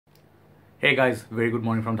Hey guys, very good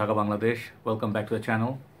morning from Dhaka, Bangladesh. Welcome back to the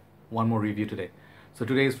channel. One more review today. So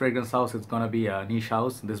today's fragrance house is gonna be a niche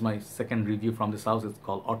house. This is my second review from this house. It's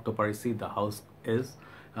called Orto Parisi. The house is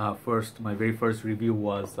my very first review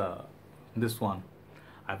was this one.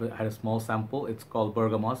 I had a small sample. It's called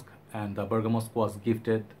Bergamask, and the Bergamask was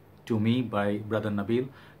gifted to me by brother Nabil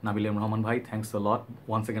Rahman bhai. Thanks a lot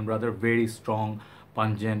once again, brother. Very strong,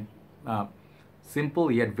 pungent.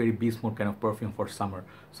 Simple yet very beast mode kind of perfume for summer.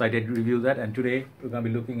 So I did review that, and today we're gonna be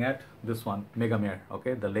looking at this one, Megamare.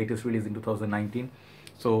 Okay, the latest release in 2019.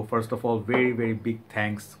 So first of all, very big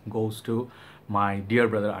thanks goes to my dear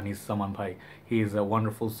brother Anis Saman bhai. He is a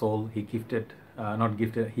wonderful soul. He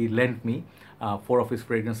he lent me 4 of his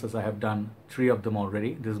fragrances. I have done 3 of them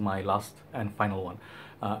already. This is my last and final one.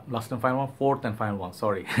 Fourth and final one,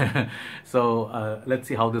 sorry. So let's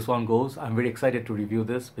see how this one goes. I'm very excited to review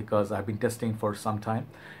this because I've been testing for some time,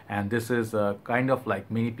 and this is kind of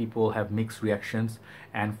like many people have mixed reactions,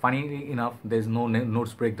 and funnily enough there's no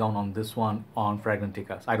notes breakdown on this one on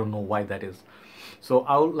Fragrantica. I don't know why that is. So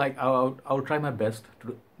I'll try my best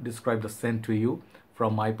to describe the scent to you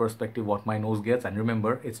from my perspective, what my nose gets. And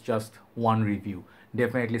remember, it's just one review.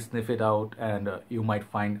 Definitely sniff it out, and you might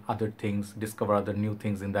find other things, discover other new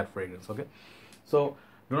things in that fragrance. Okay, so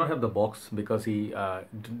do not have the box because he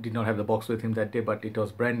did not have the box with him that day, but it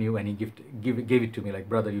was brand new, and he gave it to me like,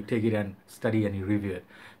 brother, you take it and study and you review it.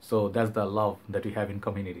 So that's the love that we have in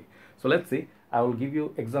community. So let's see. I will give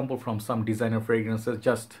you example from some designer fragrances,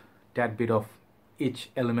 just tad bit of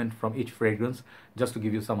each element from each fragrance, just to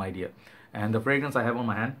give you some idea. And the fragrance I have on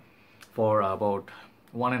my hand for about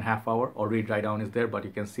 1.5 hours already dry down is there, but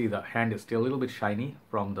you can see the hand is still a little bit shiny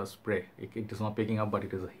from the spray. It is not picking up, but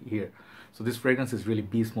it is here. So this fragrance is really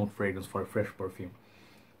beast mode fragrance for a fresh perfume.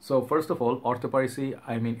 So first of all, Orto Parisi,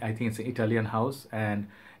 I think it's an Italian house, and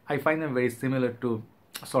I find them very similar to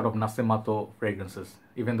sort of Nascemato fragrances,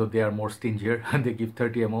 even though they are more stingier and they give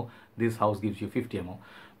 30 ml. This house gives you 50 ml.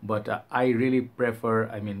 But I really prefer,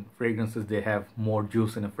 fragrances, they have more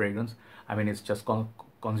juice in a fragrance. It's just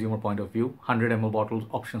consumer point of view. 100 ml bottles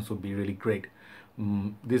options would be really great.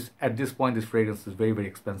 At this point, this fragrance is very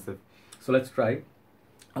expensive. So let's try.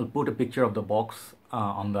 I'll put a picture of the box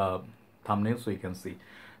on the thumbnail so you can see.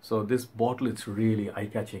 So this bottle, it's really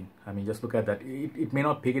eye-catching. Just look at that. It may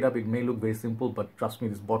not pick it up, it may look very simple, but trust me,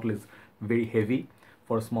 this bottle is very heavy.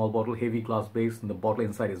 For a small bottle, heavy glass base, and the bottle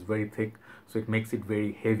inside is very thick, so it makes it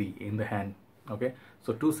very heavy in the hand. Okay,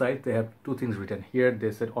 so 2 sides, they have 2 things written here.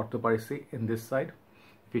 They said Orto Parisi in this side.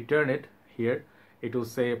 If you turn it here, it will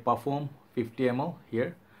say Parfum 50 ml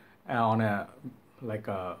here on a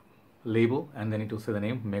label, and then it will say the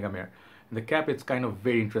name Megamare. The cap, it's kind of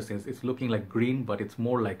very interesting. It's looking like green, but it's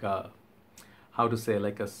more like a, how to say,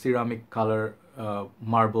 like a ceramic color,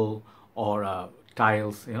 marble or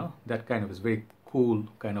tiles, that kind of is very cool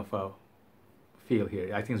kind of a feel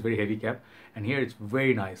here. I think it's very heavy cap, and here it's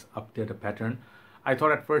very nice updated pattern. I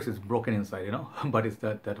thought at first it's broken inside, but it's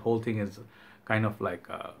that whole thing is kind of like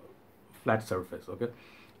a flat surface. Okay,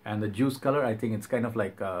 and the juice color, I think it's kind of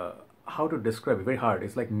like how to describe it, very hard.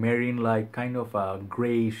 It's like marine, like kind of a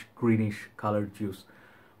grayish greenish colored juice.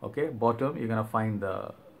 Okay, bottom you're gonna find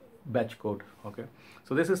the batch code. Okay,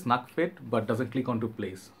 so this is snug fit but doesn't click onto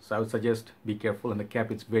place, so I would suggest be careful. And the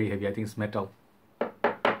cap, it's very heavy. I think it's metal.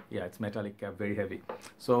 Yeah, it's metallic cap, very heavy.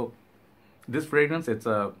 So this fragrance, it's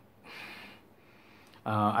a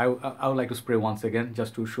I would like to spray once again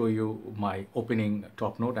just to show you my opening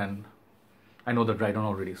top note, and I know the dry down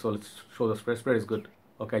already, so let's show the spray. Spray is good.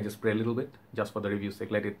 Okay, I just spray a little bit just for the review's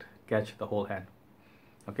sake, let it catch the whole hand.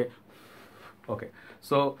 Okay,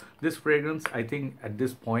 so this fragrance, I think at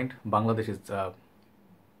this point Bangladesh is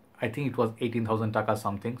I think it was 18,000 taka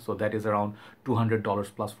something, so that is around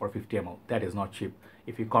 $200 plus for 50 ml. That is not cheap.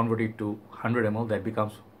 If you convert it to 100 ml, that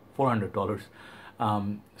becomes $400.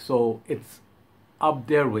 So it's up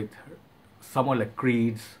there with someone like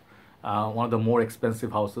Creed's, one of the more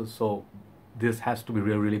expensive houses. So this has to be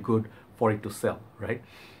really good for it to sell, right?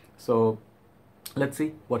 So let's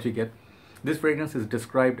see what we get. This fragrance is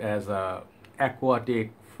described as a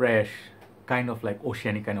aquatic, fresh, kind of like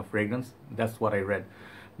oceanic kind of fragrance. That's what I read.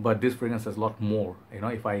 But this fragrance has a lot more.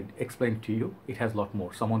 If I explain to you, it has a lot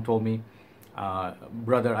more. Someone told me,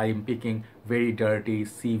 brother, I am picking very dirty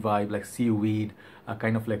sea vibe, like seaweed,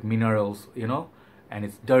 kind of like minerals, and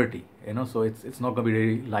it's dirty, so it's not gonna be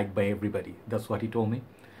really liked by everybody. That's what he told me.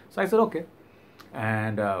 So I said okay.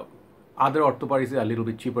 And other Orto Parisi are a little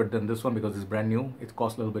bit cheaper than this one because it's brand new. It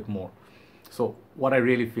costs a little bit more. So what I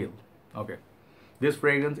really feel, okay, this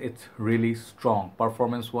fragrance, it's really strong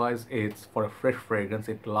performance wise. It's for a fresh fragrance,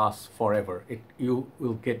 it lasts forever. You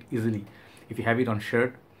will get easily, if you have it on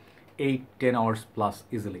shirt, 8-10 hours plus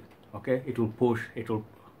easily. Okay, it will push, it will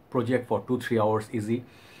project for 2-3 hours easy,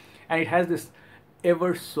 and it has this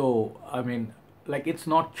ever so, I mean, like it's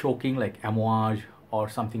not choking like amouage or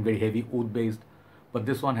something very heavy oud based, but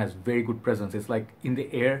this one has very good presence. It's like in the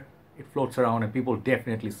air, it floats around and people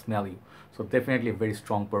definitely smell you. So definitely a very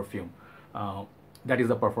strong perfume. That is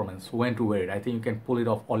the performance. When to wear it, I think you can pull it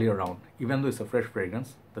off all year round. Even though it's a fresh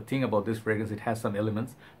fragrance, the thing about this fragrance, it has some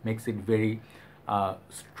elements, makes it very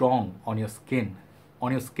strong on your skin.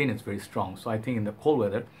 On your skin, it's very strong. So I think in the cold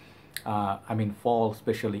weather, I mean fall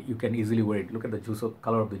especially, you can easily wear it. Look at the juice,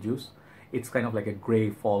 color of the juice. It's kind of like a gray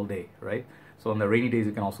fall day, right? So on the rainy days,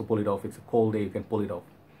 you can also pull it off. It's a cold day, you can pull it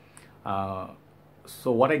off.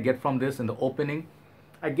 So what I get from this in the opening,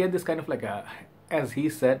 I get this kind of like a, as he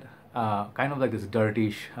said, kind of like this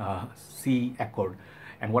dirtyish sea accord.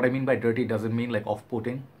 And what I mean by dirty doesn't mean like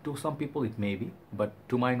off-putting. To some people it may be, but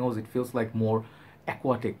to my nose it feels like more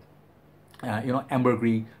aquatic, you know,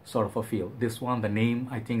 ambergris sort of a feel. This one, the name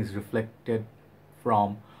I think is reflected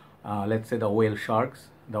from, let's say the whale sharks,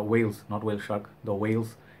 the whales, not whale shark, the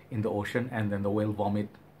whales in the ocean, and then the whale vomit,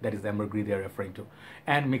 that is the ambergris they are referring to.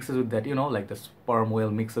 And mixes with that, you know, like the sperm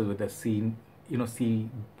whale mixes with the sea, you know, sea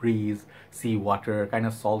breeze, sea water, kind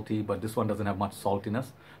of salty, but this one doesn't have much saltiness,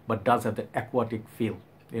 but does have the aquatic feel,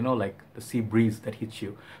 you know, like the sea breeze that hits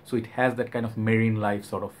you. So it has that kind of marine life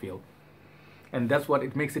sort of feel. And that's what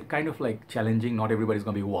it makes it kind of like challenging. Not everybody's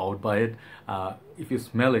gonna be wowed by it. If you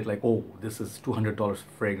smell it like, oh, this is $200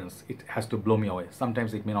 fragrance, it has to blow me away.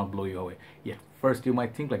 Sometimes it may not blow you away. Yeah, first you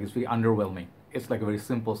might think like it's very underwhelming. It's like a very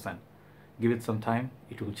simple scent. Give it some time,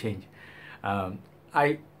 it will change.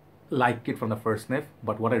 I liked it from the first sniff,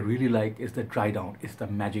 but what I really like is the dry down. It's the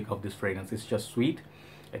magic of this fragrance. It's just sweet.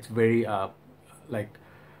 It's very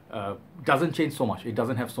doesn't change so much. It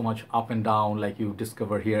doesn't have so much up and down like you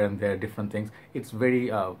discover here and there different things. It's very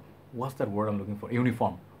what's that word I'm looking for?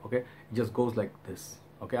 Uniform. Okay, it just goes like this.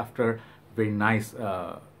 Okay, after very nice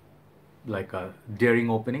like a daring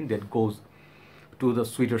opening that goes to the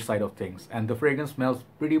sweeter side of things, and the fragrance smells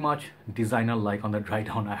pretty much designer like on the dry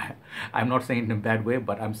down. I'm not saying it in a bad way,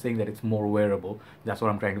 but I'm saying that it's more wearable. That's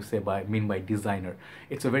what I'm trying to say by mean by designer.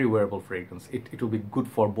 It's a very wearable fragrance. It will be good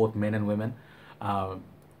for both men and women.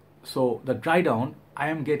 So the dry down, I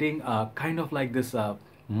am getting kind of like this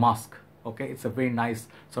musk. Okay, it's a very nice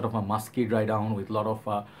sort of a musky dry down with a lot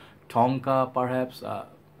of tonka perhaps.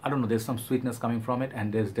 I don't know, there's some sweetness coming from it,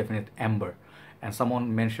 and there's definite amber. And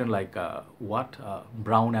someone mentioned like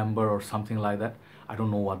brown amber or something like that. I don't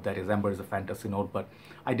know what that is. Amber is a fantasy note, but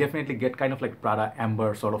I definitely get kind of like Prada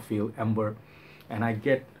amber sort of feel, amber. And I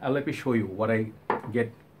get, let me show you what I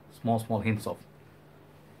get, small hints of.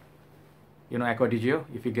 You know, Acqua di Gio,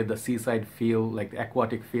 if you get the seaside feel, like the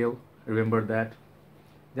aquatic feel, remember that.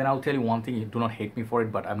 Then I'll tell you one thing, you do not hate me for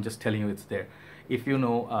it, but I'm just telling you it's there. If you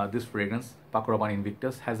know this fragrance, Paco Rabanne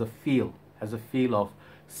Invictus, has a feel of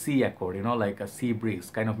sea accord, you know, like a sea breeze,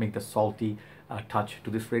 kind of make the salty touch to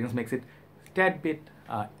this fragrance, makes it tad bit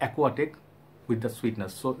aquatic with the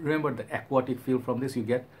sweetness. So remember the aquatic feel from this you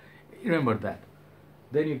get, remember that.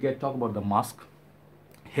 Then you get, talk about the musk.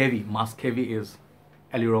 Musk heavy is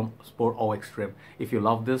Allure Sport Au Extreme. If you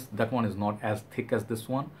love this, that one is not as thick as this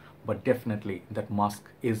one, but definitely that musk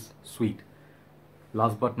is sweet.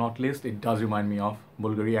 Last but not least, it does remind me of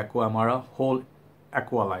Bulgari Aqua Amara whole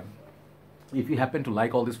aqua line. If you happen to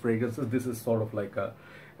like all these fragrances, this is sort of like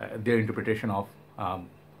their interpretation of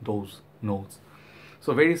those notes.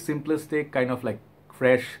 So very simplistic, kind of like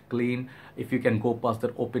fresh, clean. If you can go past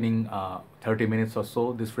that opening 30 minutes or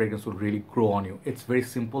so, this fragrance will really grow on you. It's very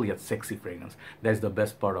simple yet sexy fragrance. That's the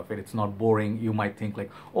best part of it. It's not boring. You might think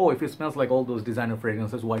like, oh, if it smells like all those designer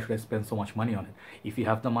fragrances, why should I spend so much money on it? If you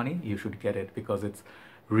have the money, you should get it, because it's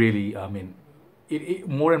really, I mean,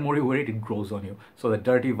 more and more you wear it, it grows on you. So the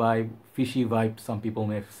dirty vibe, fishy vibe, some people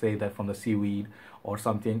may say that from the seaweed or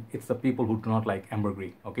something. It's the people who do not like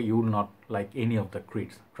ambergris. Okay, you will not like any of the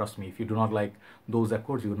creeds. Trust me, if you do not like those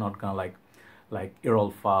accords, you're not gonna like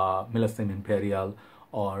Erolfa, Millesime Imperial,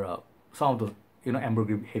 or some of the, you know,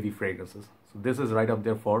 ambergris heavy fragrances. So this is right up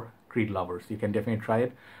there for creed lovers. You can definitely try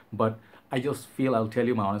it, but I just feel, I'll tell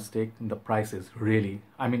you my honest take, the price is really,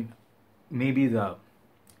 I mean, maybe the,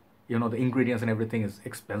 you know, the ingredients and everything is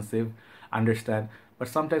expensive, understand, but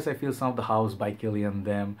sometimes I feel some of the house by Kilian,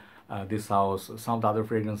 them, this house, some of the other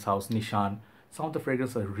fragrance house, Nishan, some of the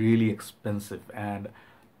fragrances are really expensive, and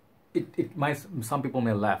it might, some people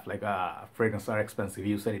may laugh like, fragrances are expensive,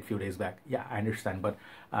 you said it a few days back. Yeah, I understand, but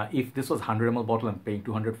if this was 100 ml bottle and paying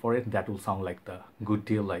 200 for it, that will sound like the good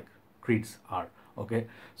deal like Creeds are. Okay,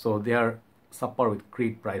 so they are subpar with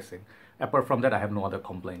Creed pricing. Apart from that, I have no other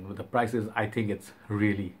complaint with the prices. I think it's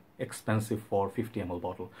really expensive for 50 ml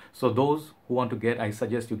bottle. So those who want to get, I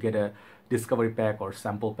suggest you get a discovery pack or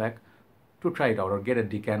sample pack to try it out, or get a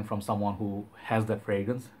decant from someone who has that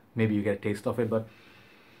fragrance. Maybe you get a taste of it, but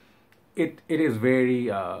it is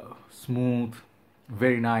very smooth,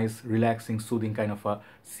 very nice, relaxing, soothing kind of a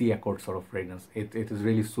sea accord sort of fragrance. It is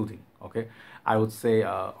really soothing. Okay, I would say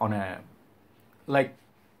on a, like,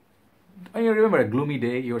 you remember a gloomy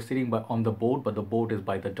day, you're sitting on the boat, but the boat is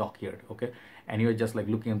by the dockyard, okay, and you're just like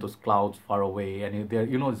looking at those clouds far away, and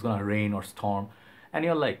you know it's gonna rain or storm, and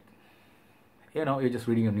you're like, you know, you're just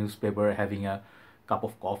reading a newspaper, having a cup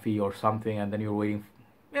of coffee or something, and then you're waiting,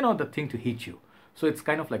 you know, the thing to hit you. So it's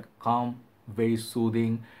kind of like calm, very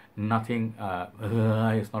soothing, nothing,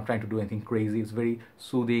 it's not trying to do anything crazy. It's very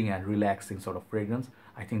soothing and relaxing sort of fragrance.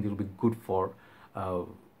 I think it will be good for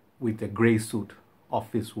with a gray suit,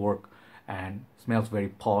 office work, and smells very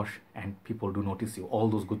posh, and people do notice you. All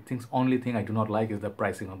those good things. Only thing I do not like is the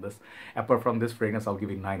pricing on this. Apart from this fragrance, I'll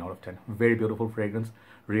give it 9 out of 10. Very beautiful fragrance,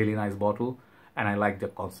 really nice bottle, and I like the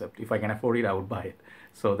concept. If I can afford it, I would buy it.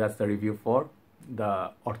 So that's the review for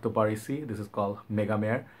the Orto Parisi. This is called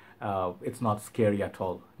Megamare. It's not scary at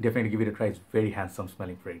all. Definitely give it a try. It's very handsome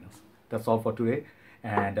smelling fragrance. That's all for today,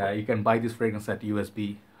 and you can buy this fragrance at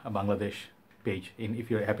USB Bangladesh page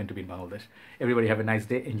if you happen to be in Bangladesh. Everybody have a nice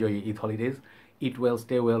day. Enjoy your Eid holidays. Eat well,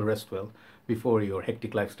 stay well, rest well before your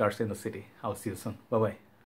hectic life starts in the city. I'll see you soon. Bye bye.